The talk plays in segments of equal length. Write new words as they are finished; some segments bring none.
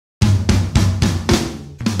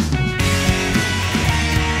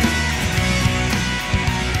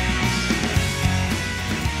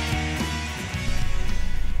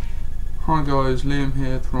Hi guys, Liam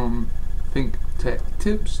here from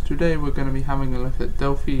ThinkTechTips. Today we're going to be having a look at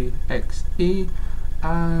Delphi XE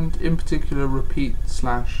and in particular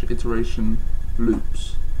repeat/iteration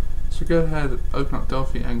loops. So go ahead, open up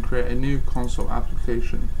Delphi and create a new console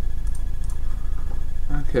application.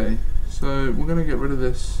 Okay, so we're going to get rid of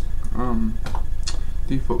this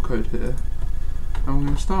default code here, and we're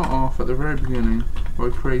going to start off at the very beginning by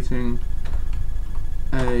creating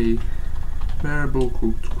a variable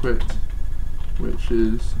called quit, which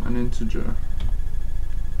is an integer,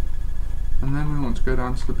 and then we want to go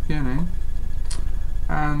down to the beginning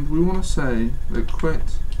and we want to say that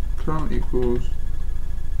quit currently equals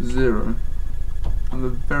 0 at the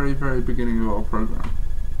very beginning of our program.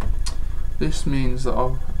 This means that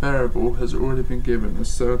our variable has already been given a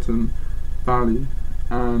certain value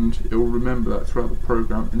and it will remember that throughout the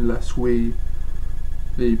program unless we,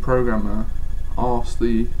 the programmer, ask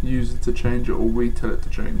the user to change it or we tell it to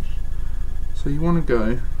change. So you want to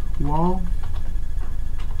go while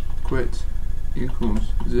quit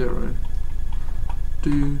equals 0,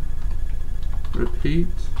 do repeat,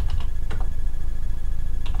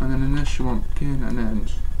 and then in this you want begin and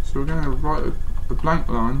end. So we're going to write a blank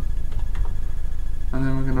line, and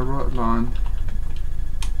then we're going to write a line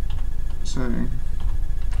saying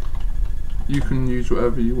you can use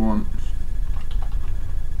whatever you want.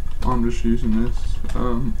 I'm just using this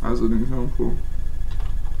as an example.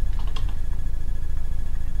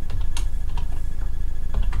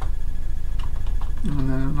 And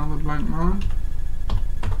then another blank line.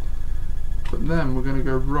 But then we're going to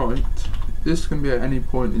go right. This can be at any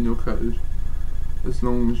point in your code, as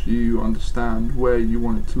long as you understand where you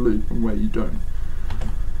want it to loop and where you don't.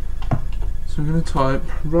 So I'm going to type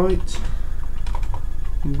right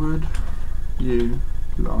would you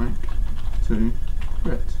like to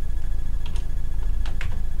quit?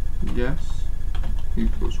 Yes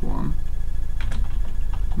equals 1,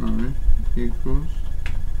 no equals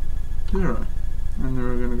 0. And then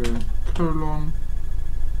we're going to go colon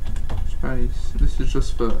space. This is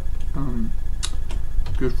just for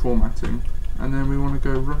good formatting. And then we want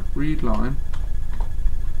to go read line,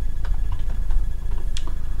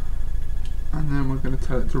 and then we're going to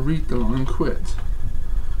tell it to read the line quit,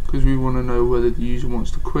 because we want to know whether the user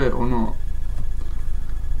wants to quit or not.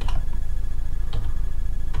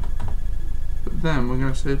 But then we're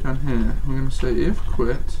going to say down here, we're going to say if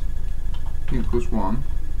quit equals 1,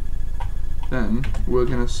 then we're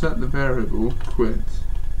going to set the variable quit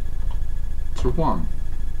to 1,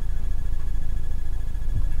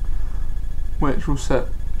 which will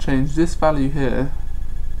change this value here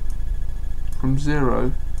from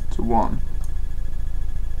 0 to 1.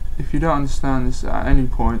 If you don't understand this at any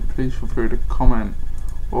point, please feel free to comment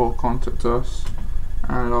or contact us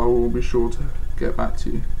and I will be sure to get back to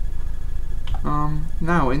you.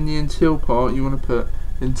 Now in the until part you want to put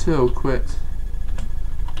until quit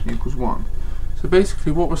equals 1. So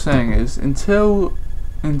basically what we're saying is until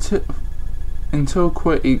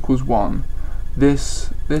quit equals 1, this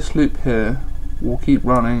loop here will keep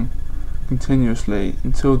running continuously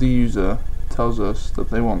until the user tells us that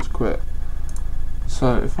they want to quit.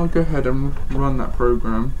 So if I go ahead and run that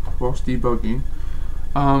program whilst debugging,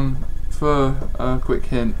 for a quick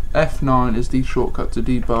hint, F9 is the shortcut to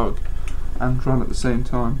debug and run at the same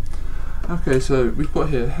time. Okay, so we've got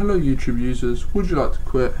here, hello YouTube users, would you like to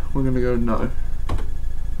quit? We're going to go no.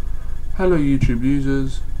 Hello YouTube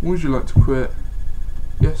users, would you like to quit?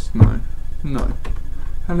 Yes, no, no.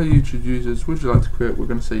 Hello YouTube users, would you like to quit? We're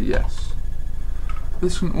going to say yes.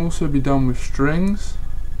 This can also be done with strings.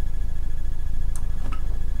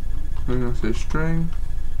 We're going to say string,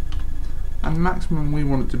 and the maximum we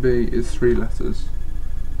want it to be is 3 letters.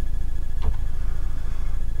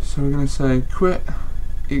 So we're going to say quit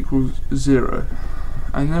equals 0,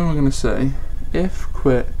 and then we're going to say if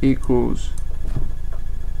quit equals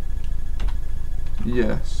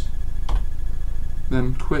yes,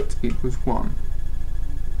 then quit equals 1.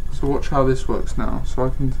 So watch how this works now. So I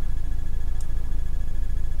can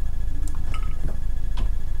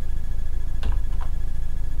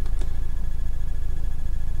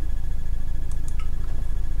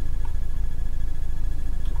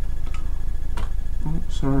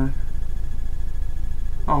sorry.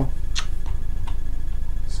 Oh,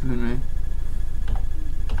 silly me.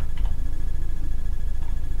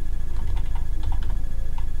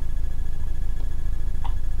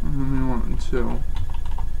 And then we want until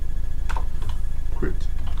quit.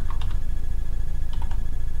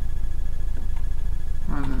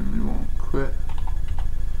 And then we want quit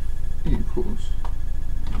equals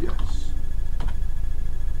yes.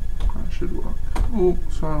 That should work. Oh,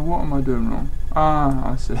 sorry, what am I doing wrong?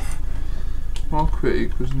 Ah, I see. While quit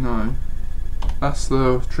equals no, That's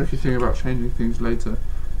the tricky thing about changing things later.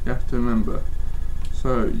 You have to remember.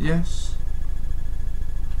 So yes.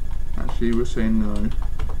 Actually, we're saying no.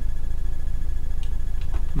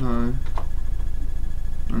 No.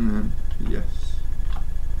 And then yes.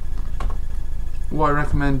 What I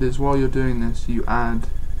recommend is while you're doing this, you add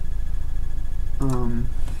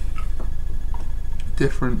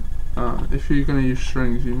different. If you're going to use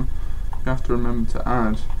strings, you have to remember to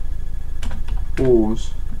add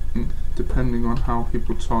ors depending on how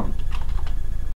people type.